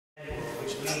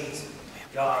means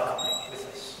God with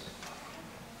us.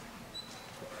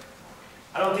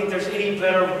 I don't think there's any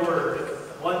better word,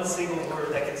 one single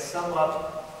word, that can sum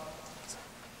up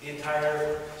the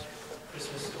entire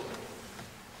Christmas story.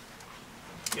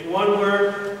 In one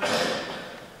word,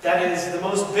 that is the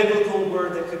most biblical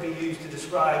word that could be used to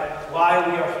describe why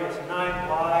we are here tonight,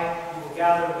 why you will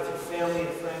gather with your family and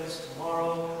friends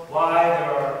tomorrow, why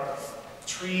there are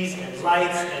trees and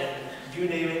lights and you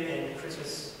name it in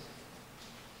Christmas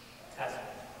tassel.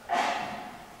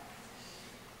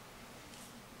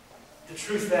 The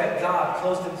truth that God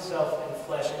clothed himself in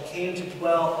flesh and came to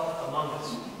dwell among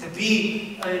us, to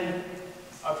be in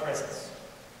our presence.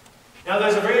 Now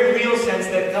there's a very real sense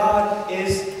that God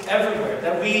is everywhere,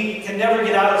 that we can never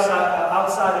get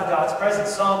outside of God's presence.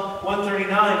 Psalm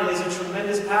 139 is a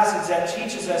tremendous passage that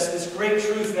teaches us this great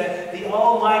truth that the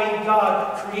Almighty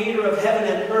God, creator of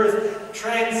heaven and earth,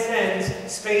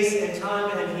 transcends space and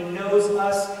time, and he knows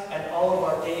us and all of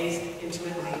our days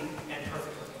intimately and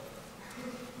perfectly.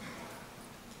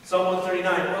 Psalm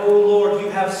 139, O Lord,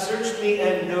 you have searched me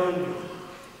and known me.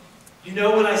 You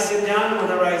know when I sit down and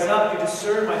when I rise up. You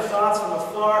discern my thoughts from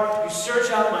afar. You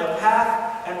search out my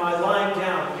path and my lying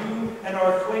down. You and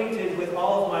are acquainted with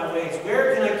all of my ways.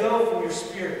 Where can I go from your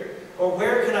spirit? Or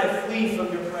where can I flee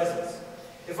from your presence?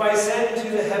 If I ascend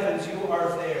into the heavens, you are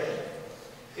there.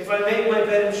 If I make my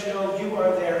bed in Sheol, you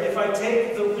are there. If I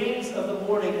take the wings of the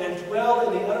morning and dwell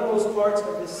in the uttermost parts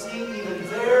of the sea, even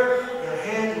there your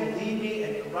hand will lead me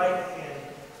and your right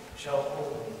hand shall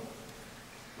hold me.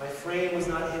 My frame was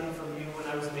not hidden from you when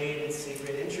I was made in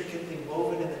secret, intricately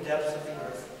woven in the depths of the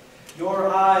earth. Your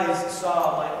eyes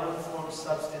saw my unformed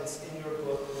substance. In your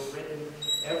book were written,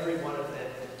 every one of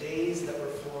them, the days that were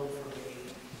formed for me,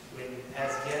 when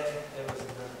as yet there was none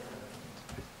of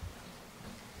them.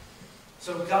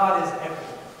 So God is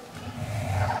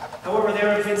everywhere. However,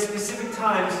 there have been specific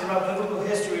times throughout biblical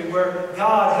history where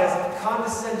God has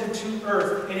condescended to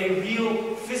earth in a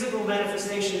real physical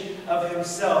manifestation of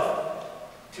himself,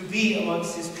 to be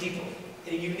amongst his people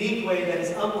in a unique way that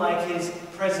is unlike his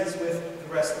presence with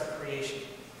the rest of creation.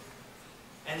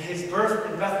 And his birth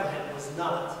in Bethlehem was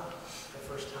not the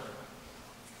first time.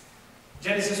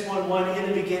 Genesis 1:1, in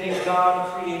the beginning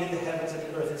God created the heavens and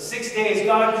the earth. In 6 days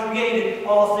God created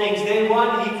all things. Day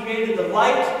 1 he created the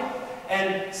light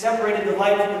and separated the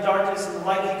light from the darkness, and the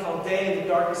light he called day and the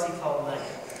darkness he called night.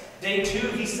 Day 2,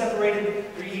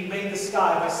 he made the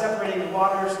sky by separating the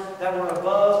waters that were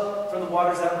above from the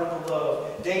waters that were below.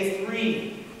 Day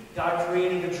 3, God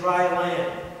created the dry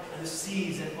land and the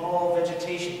seas and all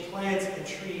vegetation, plants and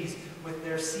trees with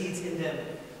their seeds in them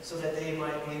so that they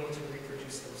might be able to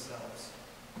reproduce themselves.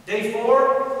 Day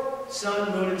 4,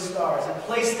 sun, moon, and stars, and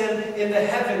placed them in the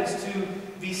heavens to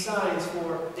be signs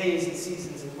for days and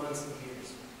seasons and months and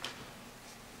years.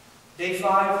 Day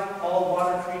 5, all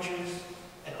water creatures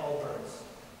and all birds.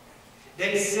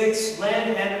 Day 6,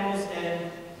 land animals,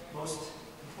 and most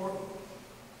important,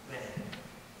 man.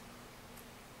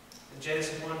 In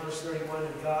Genesis 1, verse 31,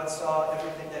 and God saw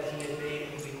everything that he had made,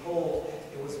 and behold,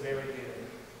 it was very good.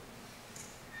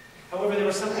 However, there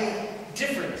was something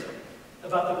different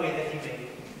about the way that he made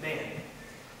man.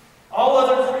 All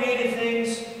other created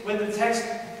things, when the text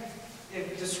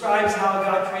describes how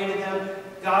God created them,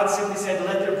 God simply said,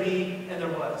 let there be, and there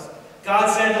was. God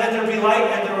said, let there be light,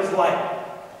 and there was light.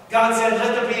 God said,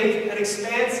 let there be an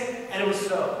expanse, and it was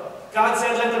so. God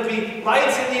said, let there be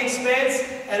lights in the expanse,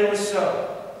 and it was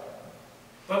so.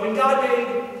 But when God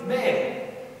made man,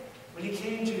 when he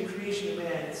came to the creation of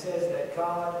man, it says that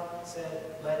God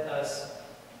said, let us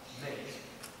make.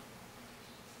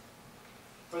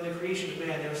 For the creation of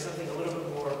man, there was something a little bit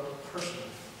more personal,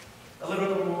 a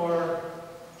little bit more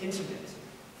intimate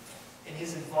in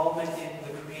his involvement in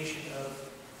the creation of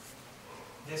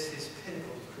this, his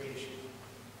pinnacle of creation.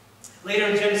 Later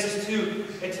in Genesis 2,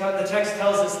 the text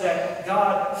tells us that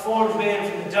God formed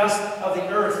man from the dust of the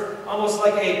earth, almost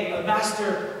like a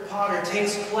master potter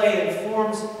takes clay and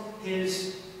forms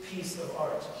his piece of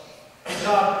art. And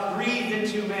God breathed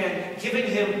into man, giving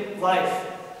him life.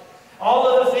 All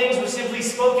other things were simply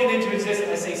spoken into existence.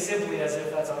 I say simply as if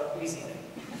that's an easy thing.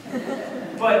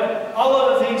 But all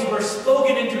other things were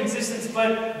spoken into existence,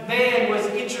 but man was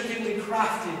intricately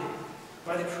crafted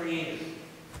by the Creator.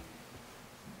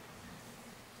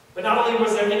 But not only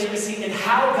was there intimacy in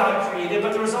how God created,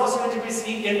 but there was also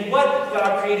intimacy in what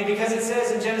God created, because it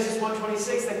says in Genesis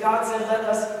 1:26 that God said, let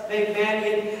us make man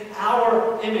in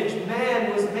our image.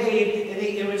 Man was made in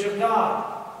the image of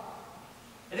God.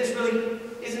 And this really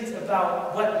isn't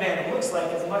about what man looks like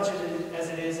as much as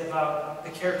it is about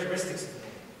the characteristics of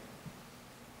man.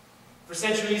 For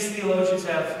centuries, theologians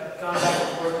have gone back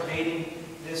and forth debating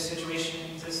this situation,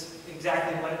 just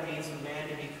exactly what it means for man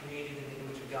to be created in the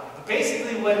image of God. But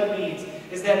basically what it means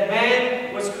is that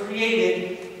man was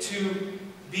created to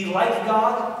be like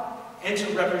God and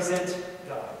to represent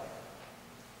God.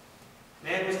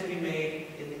 Man was to be made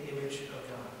in the image of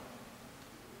God.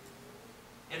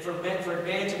 And for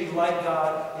man to be like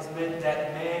God is meant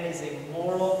that man is a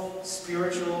moral,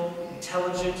 spiritual,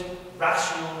 intelligent,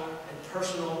 rational, and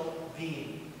personal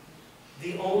being.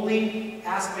 The only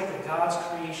aspect of God's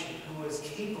creation who is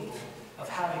capable of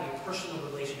having a personal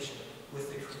relationship with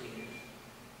the Creator.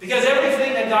 Because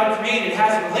everything that God created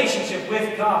has a relationship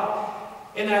with God.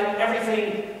 In that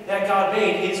everything that God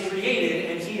made is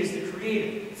created, and He is the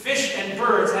Creator. Fish and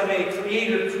birds have a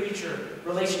creator-creature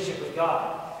relationship with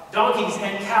God. Donkeys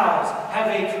and cows have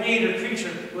a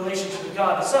creator-creature relationship with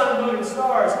God. The sun, moon, and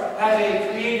stars have a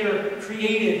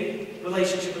creator-created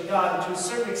relationship with God. And to a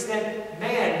certain extent,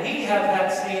 man, we have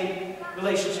that same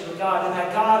relationship with God, and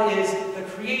that God is the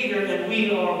Creator and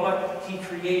we are what He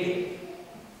created.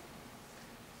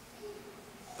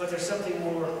 But there's something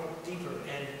more deeper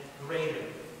and greater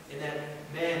in that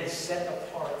man is set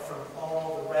apart from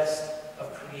all the rest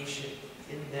of creation,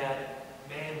 in that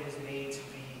man was made to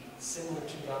be similar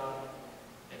to God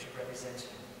and to represent Him.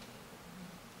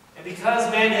 And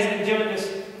because man has been given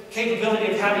this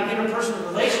capability of having interpersonal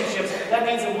relationships, that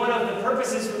means that one of the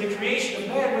purposes for the creation of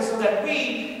man was so that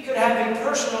we could have a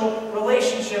personal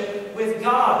relationship with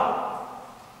God.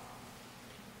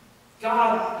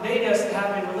 God made us to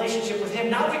have a relationship with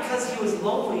Him, not because He was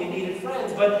lonely and needed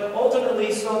friends, but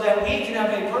ultimately so that we can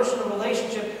have a personal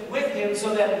relationship with Him,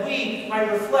 so that we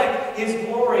might reflect His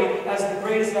glory as the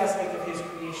greatest aspect of His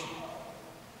creation.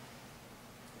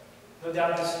 No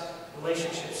doubt this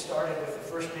relationship started with the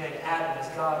first man, Adam, as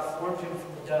God formed him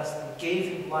from the dust and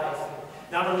gave him life.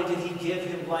 And not only did He give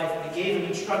him life, but He gave him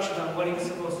instructions on what he was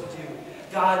supposed to do.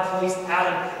 God placed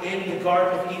Adam in the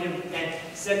Garden of Eden and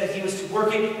said that he was to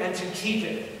work it and to keep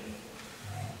it.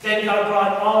 Then God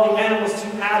brought all the animals to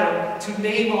Adam to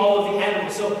name all of the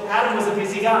animals. So Adam was a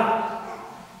busy guy.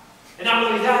 And not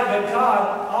only that, but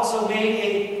God also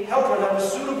made a helper that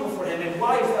was suitable for him, a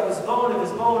wife that was bone of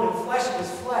his bone and flesh of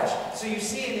his flesh. So you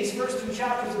see in these first two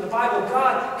chapters of the Bible,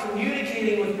 God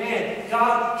communicating with man,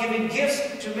 God giving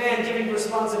gifts to man, giving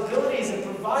responsibilities and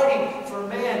providing for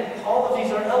man. All of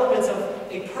these are elements of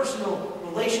a personal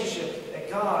relationship that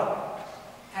God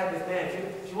had with man.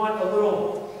 If you want a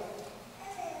little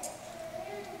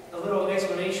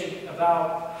explanation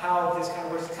about how this kind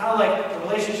of works, it's kind of like the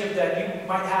relationship that you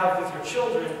might have with your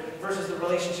children versus the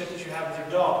relationship that you have with your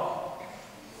dog.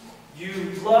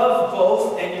 You love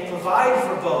both and you provide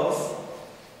for both,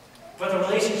 but the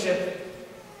relationship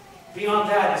beyond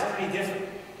that is pretty different.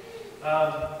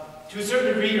 To a certain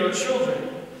degree, your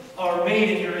children are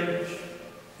made in your image.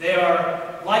 They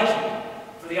are like you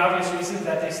for the obvious reason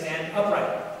that they stand upright,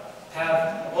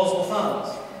 have opposable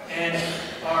thumbs, and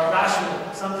are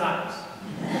rational sometimes.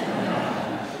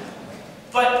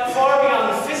 But far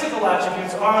beyond the physical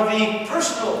attributes are the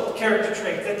personal character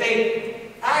trait, that they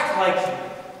act like you,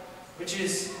 which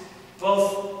is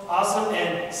both awesome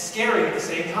and scary at the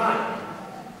same time.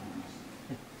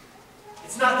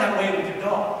 It's not that way with your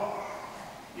dog.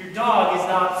 Your dog is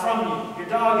not from you. Your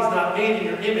dog is not made in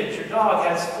your image. Your dog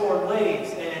has 4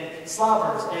 legs and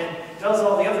slobbers and does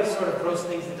all the other sort of gross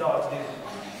things that dogs do.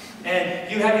 And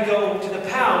you had to go to the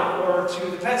pound or to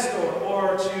the pet store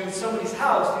or to somebody's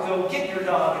house to go get your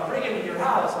dog and bring him to your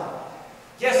house. And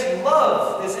yes, you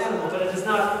love this animal, but it is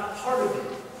not part of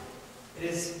it. It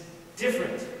is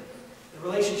different. The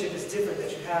relationship is different that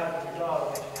you have with your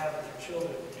dog than you have with your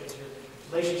children, because your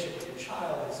relationship with your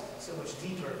child is so much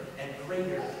deeper and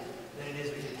greater than it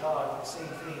is with your dog. The same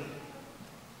thing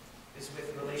is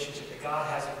with the relationship that God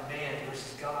has with man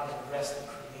versus God and the rest of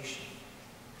creation.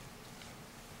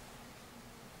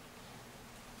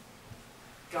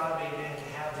 God made man to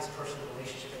have this personal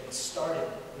relationship, and it started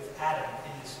with Adam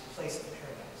in his place of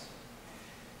paradise.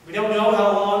 We don't know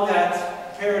how long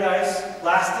that paradise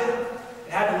lasted.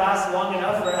 It had to last long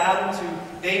enough for Adam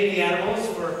to name the animals,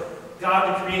 for God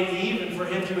to create Eve, and for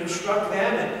him to instruct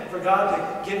them, and for God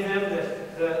to give them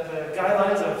the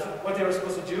guidelines of what they were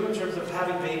supposed to do in terms of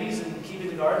having babies and keeping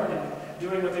the garden and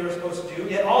doing what they were supposed to do.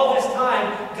 Yet all this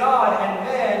time, God and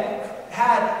man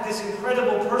had this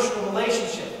incredible personal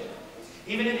relationship.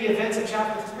 Even in the events of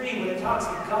chapter 3, when it talks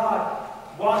of God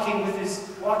walking with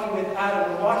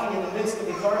Adam, or walking in the midst of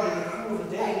the garden in the cool of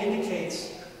the day,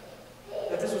 indicates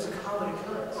that this was a common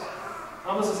occurrence.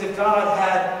 Almost as if God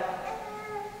had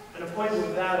an appointment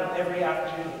with Adam every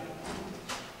afternoon,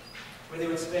 where they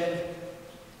would spend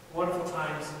wonderful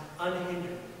times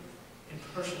unhindered in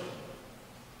personal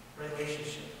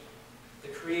relationship. the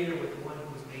Creator with the one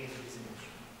who was made in his image.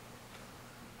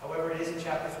 However, it is in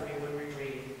chapter 3 when we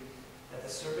read that the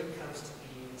serpent comes to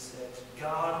Eve and said,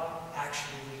 God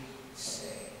actually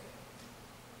say?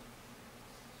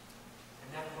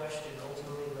 And that question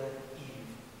ultimately led Eve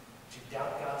to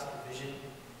doubt God's provision,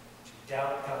 to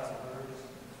doubt God's word,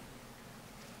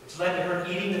 which led to her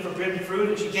eating the forbidden fruit,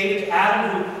 and she gave it to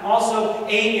Adam, who also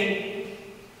ate in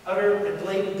utter and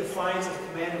blatant defiance of the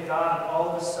command of God, and all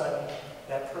of a sudden,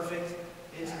 that perfect,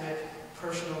 intimate,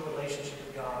 personal relationship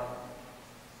with God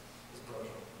is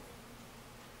broken.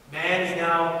 Man is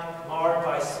now marred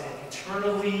by sin,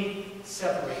 eternally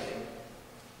separated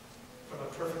from a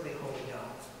perfectly holy God.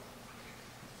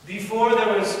 Before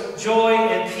there was joy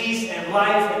and peace and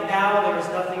life, and now there is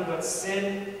nothing but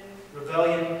sin,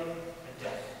 rebellion, and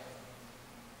death.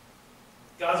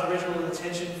 God's original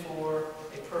intention for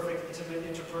a perfect,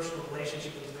 intimate, interpersonal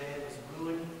relationship with man was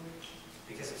ruined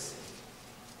because of sin.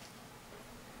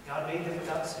 God made them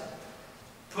without sin,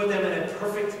 put them in a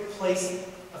perfect place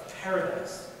of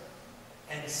paradise,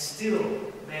 and still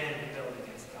man rebelled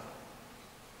against God.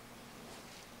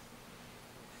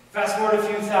 Fast forward a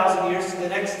few thousand years to the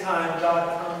next time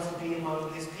God comes to be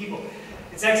among his people.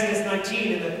 It's Exodus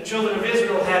 19, and the children of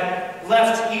Israel had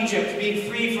left Egypt, being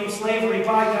freed from slavery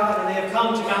by God, and they have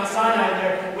come to Mount Sinai.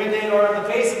 There, when they are at the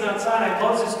base of Mount Sinai,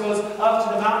 Moses goes up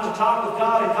to the mountain to talk with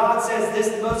God, and God says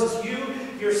this to Moses, you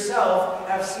yourself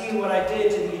have seen what I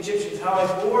did to the Egyptians, how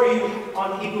I bore you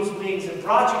on eagle's wings and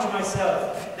brought you to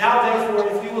myself. Now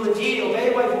therefore, if you will indeed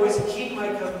obey my voice and keep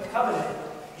my covenant,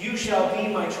 you shall be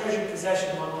my treasured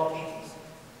possession among all peoples.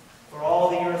 For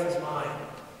all the earth is mine,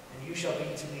 and you shall be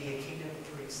to me a kingdom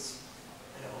of priests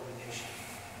and a holy nation.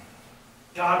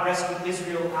 God rescued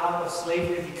Israel out of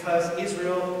slavery because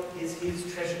Israel is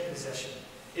his treasured possession.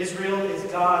 Israel is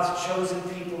God's chosen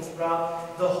people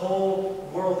throughout the whole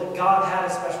world, and God had a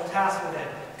special task for them.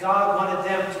 God wanted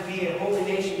them to be a holy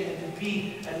nation and to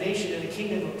be a nation and a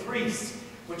kingdom of priests,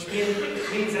 which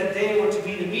means that they were to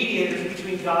be the mediators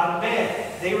between God and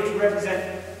man. They were to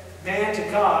represent man to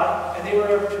God, and they were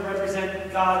to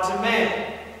represent God to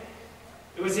man.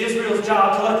 It was Israel's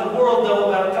job to let the world know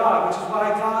about God, which is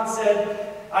why God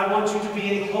said, I want you to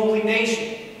be a holy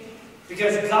nation,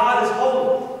 because God is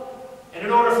holy. And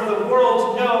in order for the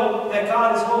world to know that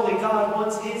God is holy, God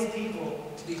wants his people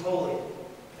to be holy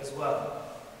as well.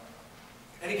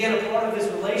 And again, a part of this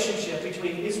relationship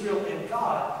between Israel and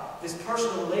God, this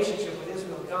personal relationship with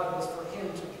Israel and God, was for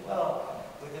him to dwell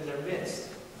within their midst.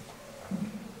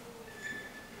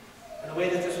 And the way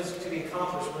that this was to be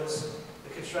accomplished was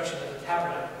the construction of the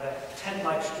tabernacle, that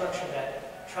tent-like structure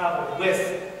that traveled with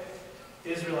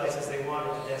the Israelites as they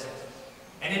wandered the desert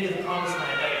and into the promised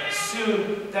land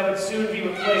that would soon be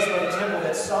replaced by the temple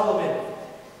that Solomon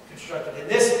constructed. And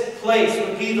this place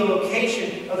would be the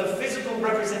location of the physical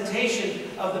representation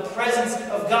of the presence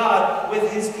of God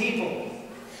with his people.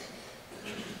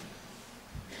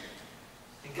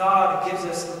 And God gives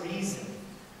us the reason.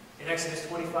 In Exodus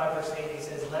 25, verse 8, he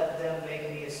says, let them make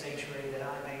me a sanctuary that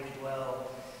I may dwell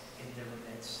in their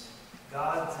midst.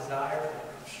 God's desire for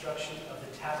the construction of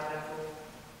the tabernacle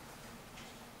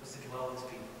was to dwell with his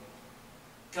people.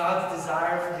 God's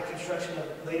desire for the construction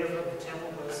of later of the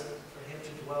temple was for him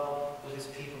to dwell with his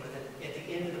people. And then at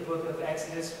the end of the book of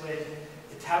Exodus, when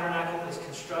the tabernacle is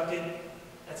constructed,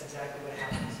 that's exactly what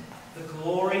happens. The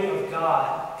glory of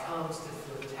God comes to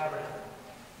fill the tabernacle.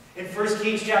 In 1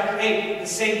 Kings chapter 8, the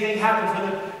same thing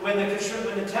happens when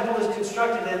the temple is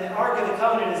constructed and the Ark of the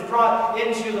Covenant is brought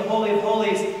into the Holy of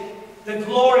Holies. The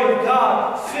glory of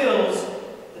God fills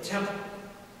the temple.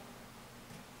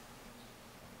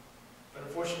 But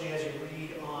unfortunately, as you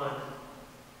read on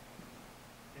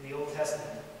in the Old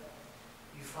Testament,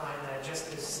 you find that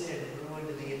just as sin ruined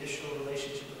the initial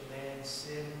relationship with man,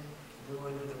 sin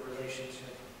ruined the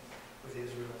relationship with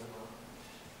Israel as well.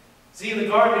 See, in the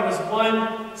garden, it was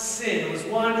one sin, it was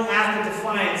one act of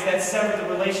defiance that severed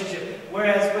the relationship.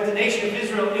 Whereas with the nation of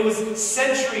Israel, it was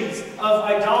centuries of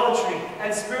idolatry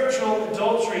and spiritual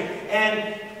adultery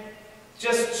and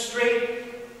just straight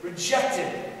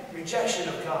rejection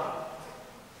of God.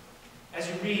 As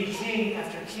you read king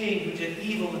after king who did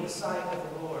evil in the sight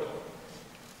of the Lord,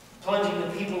 plunging the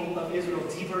people of Israel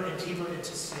deeper and deeper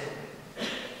into sin.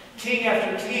 King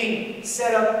after king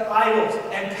set up idols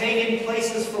and pagan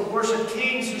places for worship.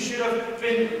 Kings who should have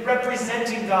been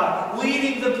representing God,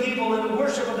 leading the people in the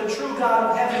worship of the true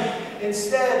God of heaven.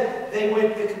 Instead, they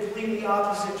went the completely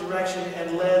opposite direction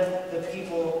and led the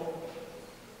people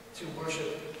to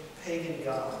worship pagan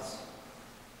gods,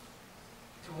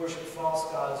 to worship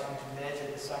false gods who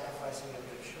demanded the sacrificing of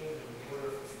their children in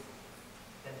order for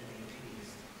them to be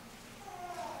appeased.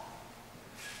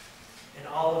 And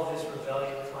all of this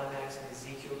rebellion climaxed in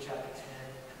Ezekiel chapter 10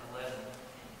 and 11,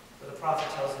 where the prophet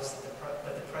tells us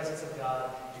that the presence of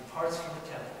God departs from the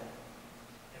temple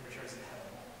and returns to heaven.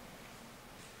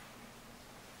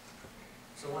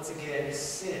 So once again,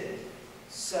 sin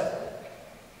severed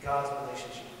God's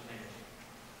relationship with man.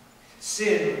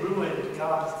 Sin ruined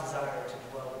God's desire to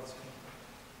dwell with his people.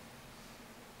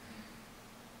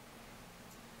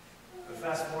 But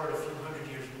fast forward a few hundred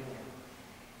years more,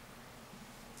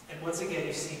 and once again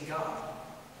you see God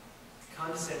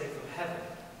condescending from heaven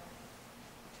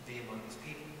to be among his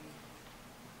people.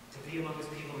 To be among his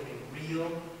people in a real,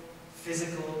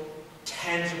 physical,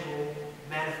 tangible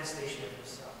manifestation of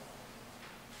himself.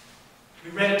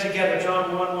 We read it together,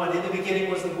 John 1:1. In the beginning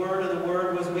was the Word, and the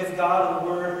Word was with God, and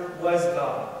the Word was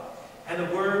God. And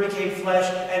the Word became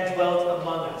flesh and dwelt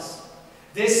among us.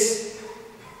 This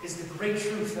is the great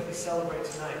truth that we celebrate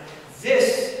tonight.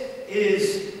 This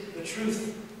is the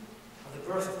truth of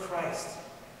the birth of Christ,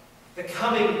 the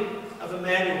coming of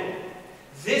Emmanuel.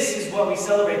 This is what we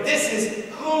celebrate. This is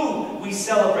who we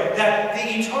celebrate. That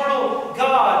the eternal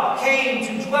God came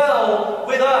to dwell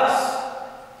with us.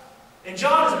 And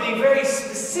John is being very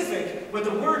specific with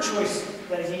the word choice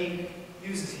that he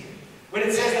uses here. When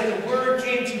it says that the Word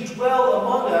came to dwell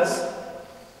among us,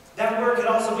 that word could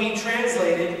also be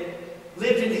translated,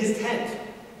 lived in his tent,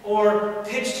 or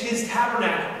pitched his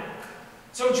tabernacle.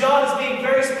 So John is being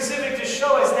very specific to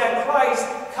show us that Christ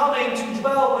coming to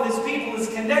dwell with his people is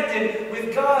connected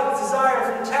with God's desire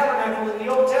for the tabernacle in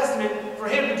the Old Testament for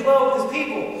him to dwell with his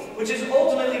people, which is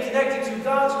ultimately connected to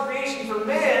God's creation for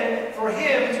man, for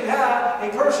him to have a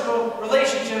personal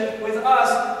relationship with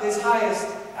us, his highest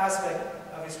aspect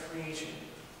of his creation,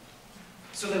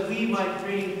 so that we might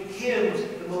bring him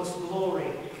the most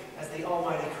glory as the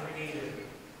almighty creator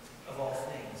of all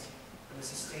things and the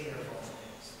sustainer of all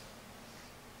things.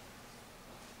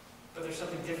 But there's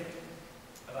something different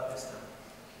about this time.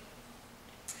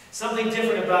 Something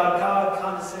different about God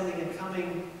condescending and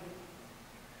coming,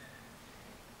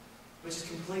 which is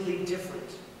completely different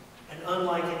and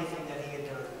unlike anything that he had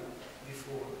done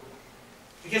before.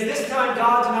 Because this time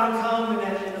God did not come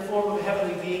in the form of a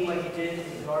heavenly being like he did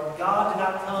in the garden. God did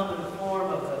not come in the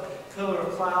form of the pillar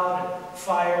of cloud and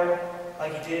fire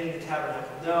like he did in the tabernacle.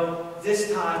 No,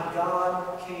 this time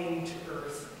God came to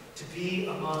earth to be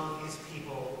among his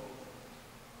people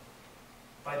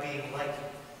by being like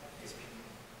his people.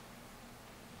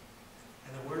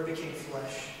 And the Word became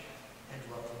flesh and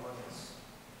dwelt among us.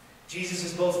 Jesus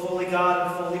is both fully God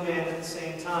and fully man at the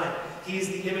same time. He is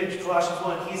the image, Colossians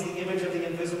 1, he is the image of the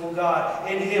invisible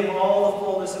God. In him all the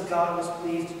fullness of God was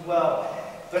pleased to dwell.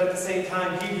 But at the same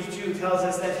time, Hebrews 2 tells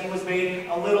us that he was made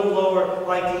a little lower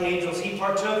like the angels. He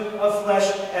partook of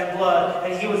flesh and blood,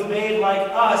 and he was made like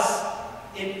us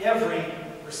in every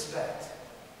respect.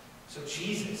 So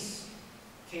Jesus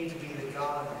came to be the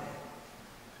God-man.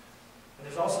 And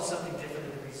there's also something different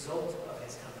in the result of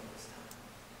his coming this time.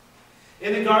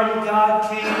 In the garden, God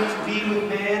came to be with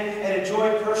man and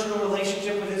enjoy a personal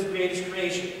relationship with his greatest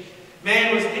creation.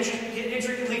 Man was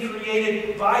intricately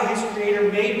created by his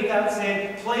Creator, made without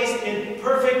sin, placed in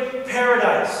perfect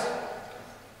paradise.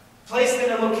 Placed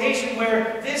in a location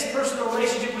where this personal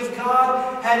relationship with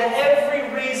God had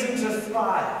every reason to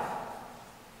thrive.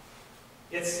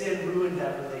 Yet sin ruined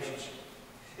that relationship.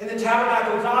 In the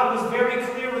tabernacle, God was very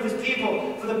clear with his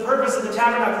people for the purpose of the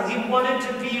tabernacle. He wanted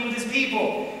to be with his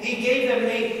people. He gave them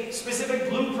a specific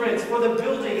blueprint for the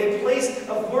building, a place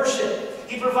of worship.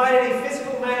 He provided a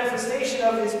physical manifestation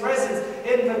of his presence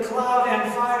in the cloud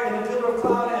and fire, in the pillar of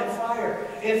cloud and fire.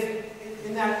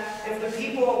 If the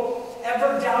people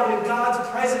ever doubted God's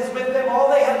presence with them, all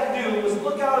they had to do was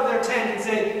look out of their tent and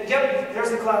say, yep,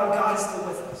 there's the cloud, God is still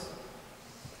with us.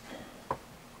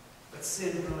 But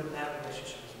sin ruined that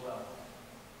relationship as well.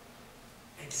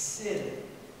 And sin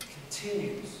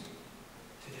continues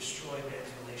to destroy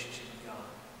man's relationship with God.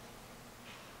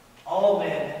 All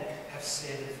men have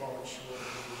sinned and fallen short of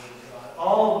the glory of God.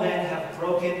 All men have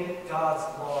broken God's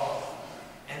law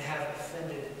and have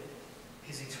offended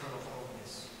his eternal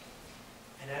holiness.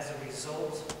 And as a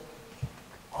result,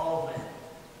 all men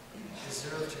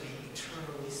deserve to be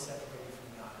eternally separated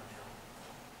from God in hell.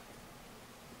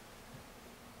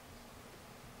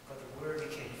 But the Word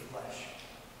became flesh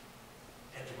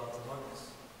and dwelt among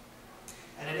us.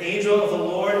 And an angel of the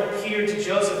Lord appeared to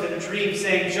Joseph in a dream,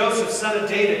 saying, Joseph, son of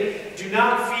David, do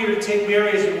not fear to take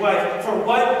Mary as your wife,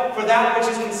 for that which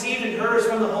is conceived in her is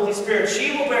from the Holy Spirit.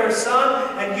 She will bear a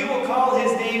son, and you will call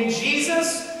his name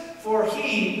Jesus, for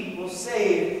he will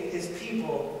save his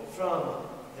people from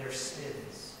their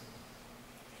sins.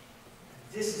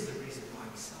 And this is the reason why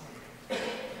we celebrate.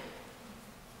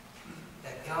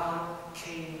 that God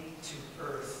came to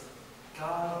earth.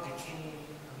 God became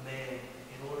a man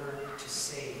in order to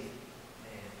save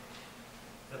man.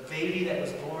 The baby that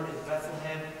was born in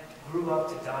Bethlehem grew up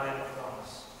to die on a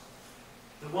cross.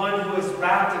 The one who was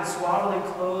wrapped in swaddling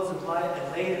clothes and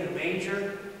laid in a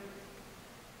manger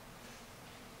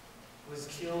was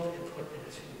killed and put in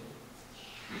a tomb.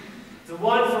 The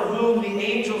one for whom the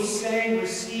angels sang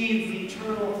received the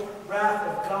eternal wrath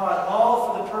of God, all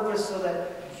for the purpose so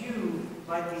that you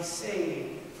might be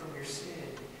saved from your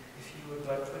sin if you would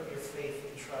but put your faith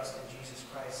and trust in Jesus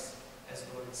Christ as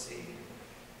Lord and Savior,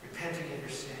 repenting of your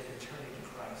sin and turning to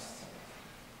Christ.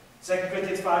 2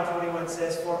 Corinthians 5:21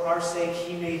 says, "For our sake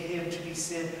he made him to be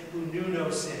sin who knew no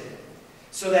sin,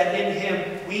 so that in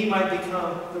him we might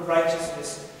become the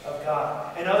righteousness of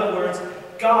God." In other words,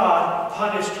 God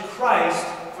punished Christ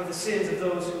for the sins of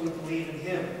those who would believe in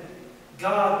him.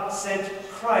 God sent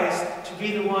Christ to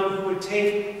be the one who would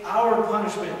take our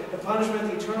punishment, the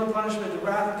eternal punishment, the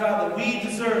wrath of God that we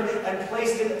deserve, and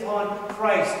placed it upon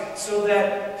Christ so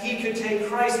that he could take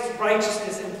Christ's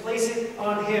righteousness and place it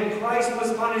on him. Christ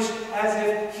was punished as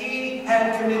if he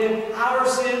had committed our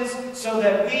sins so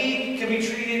that we can be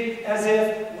treated as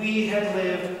if we had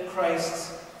lived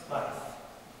Christ's life.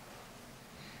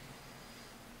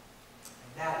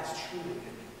 And that is truly good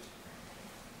news.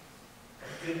 But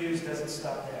the good news doesn't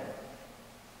stop there.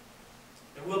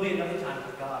 There will be another time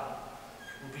that God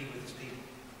will be with his people.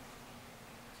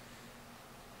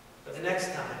 But the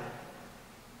next time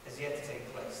has yet to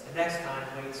take place. The next time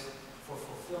waits for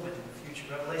fulfillment in the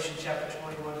future. Revelation chapter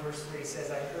 21 verse 3 says,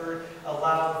 "I heard a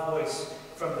loud voice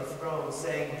from the throne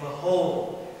saying,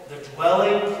 'Behold, the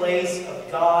dwelling place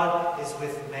of God is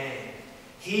with man.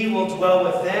 He will dwell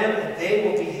with them, and they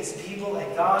will be his people,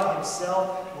 and God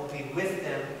himself will be with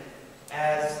them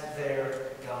as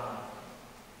their God.'"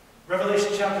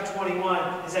 Revelation chapter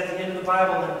 21 is at the end of the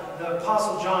Bible, and the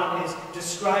Apostle John is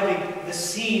describing the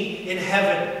scene in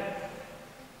heaven.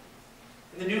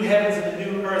 In the new heavens and the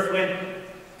new earth, when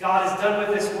God is done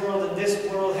with this world, and this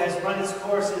world has run its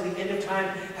course, and the end of time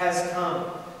has come.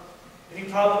 And you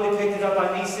probably picked it up by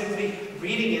me simply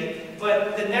reading it,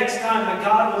 but the next time that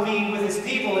God will be with his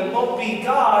people, it won't be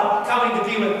God coming to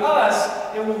be with us,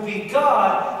 it will be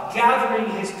God gathering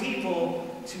his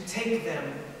people to take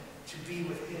them to be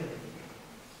with him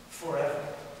forever.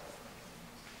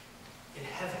 In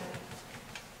heaven.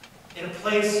 In a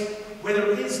place where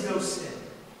there is no sin.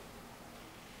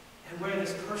 And where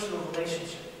this personal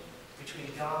relationship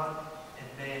between God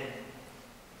and man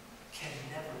can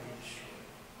never be destroyed.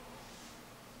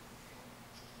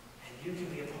 And you can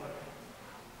be a part of it.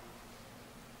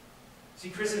 See,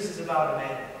 Christmas is about a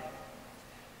man.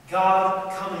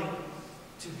 God coming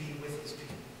to be with his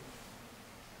people.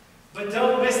 But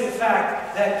don't miss the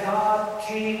fact that God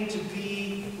came to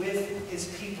be with his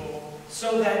people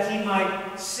so that he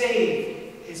might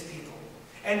save his people.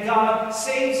 And God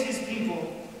saves his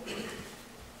people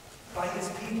by his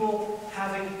people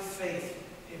having faith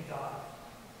in God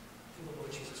through the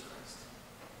Lord Jesus Christ.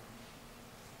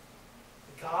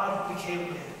 God became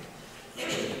a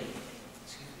man.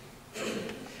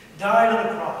 Died on a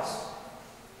cross.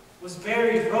 Was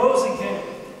buried, rose again.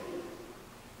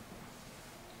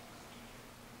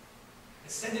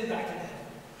 Ascended back into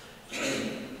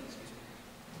heaven.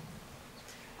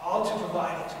 All to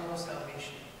provide eternal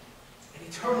salvation and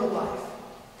eternal life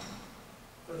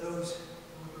for those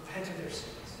who repent of their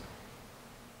sins,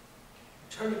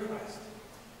 turn to Christ,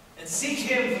 and seek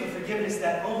him for the forgiveness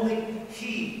that only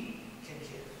he can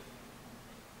give.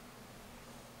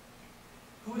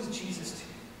 Who is Jesus to you?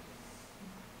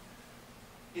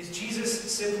 Is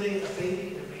Jesus simply a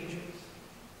baby in a manger?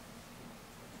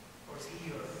 Or is he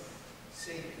your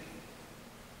Savior,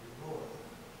 your Lord,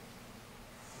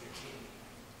 your King?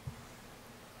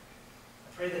 I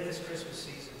pray that this Christmas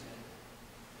season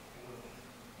you will be.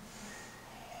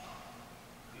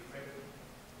 Will you pray with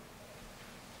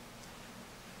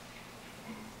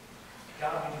me?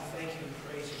 God, we do thank you and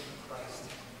praise you for Christ.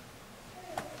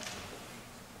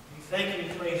 We thank you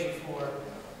and praise you for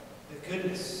the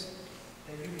goodness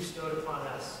that you bestowed upon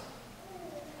us,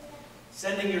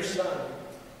 sending your Son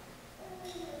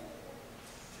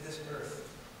to this earth,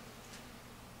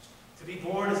 to be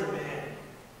born as a man,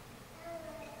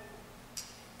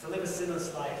 to live a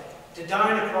sinless life, to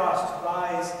die on a cross, to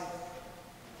rise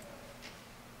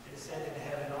and ascend into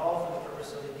heaven, all for the purpose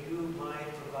so that you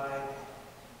might provide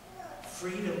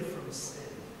freedom from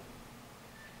sin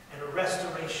and a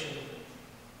restoration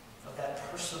of that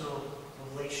personal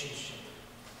relationship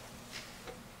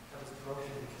that was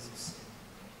broken because of sin.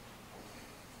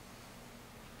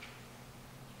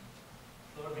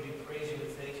 Lord, we do praise you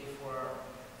and thank you for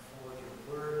your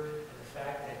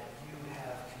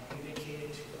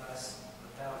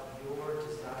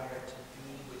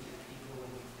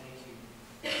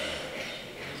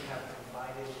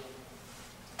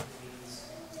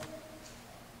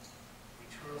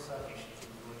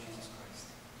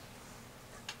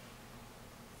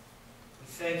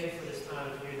thank you for this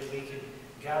time of year that we can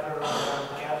gather around,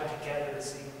 gather together and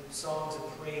sing songs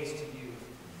of praise to you.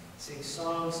 Sing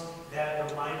songs that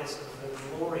remind us of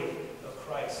the glory of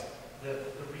Christ, the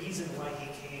reason why he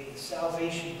came, the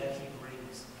salvation that he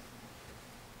brings.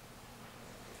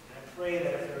 And I pray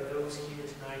that if there are those here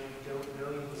tonight who don't know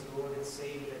you as Lord and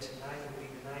Savior, that tonight will be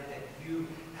the night that you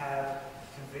have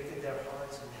convicted their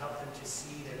hearts and helped them to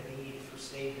see their need for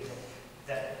Savior.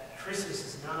 That Christmas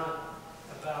is not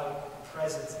about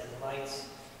presents and lights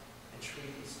and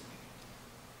trees.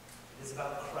 It is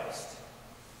about Christ.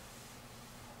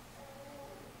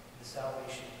 The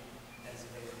salvation that is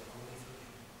available only through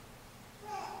you.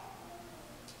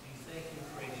 We thank you and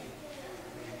praise you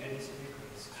for your goodness and your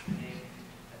grace. In your name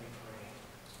that we pray.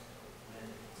 Amen.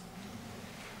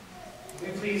 Will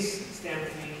you please stand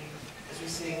with me as we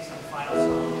sing some final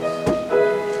songs?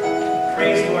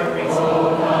 Praise to our great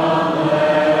Savior.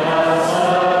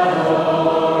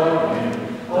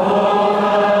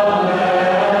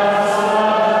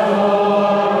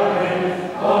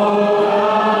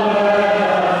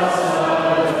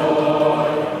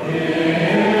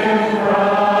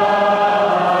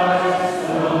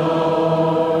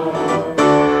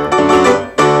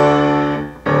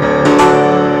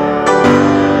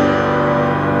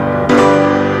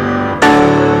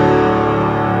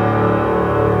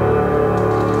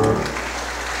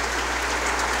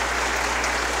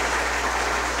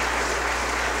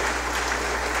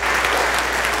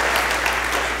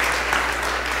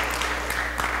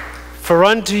 For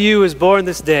unto you is born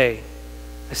this day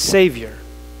a Savior,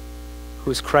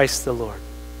 who is Christ the Lord.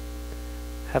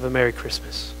 Have a Merry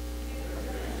Christmas.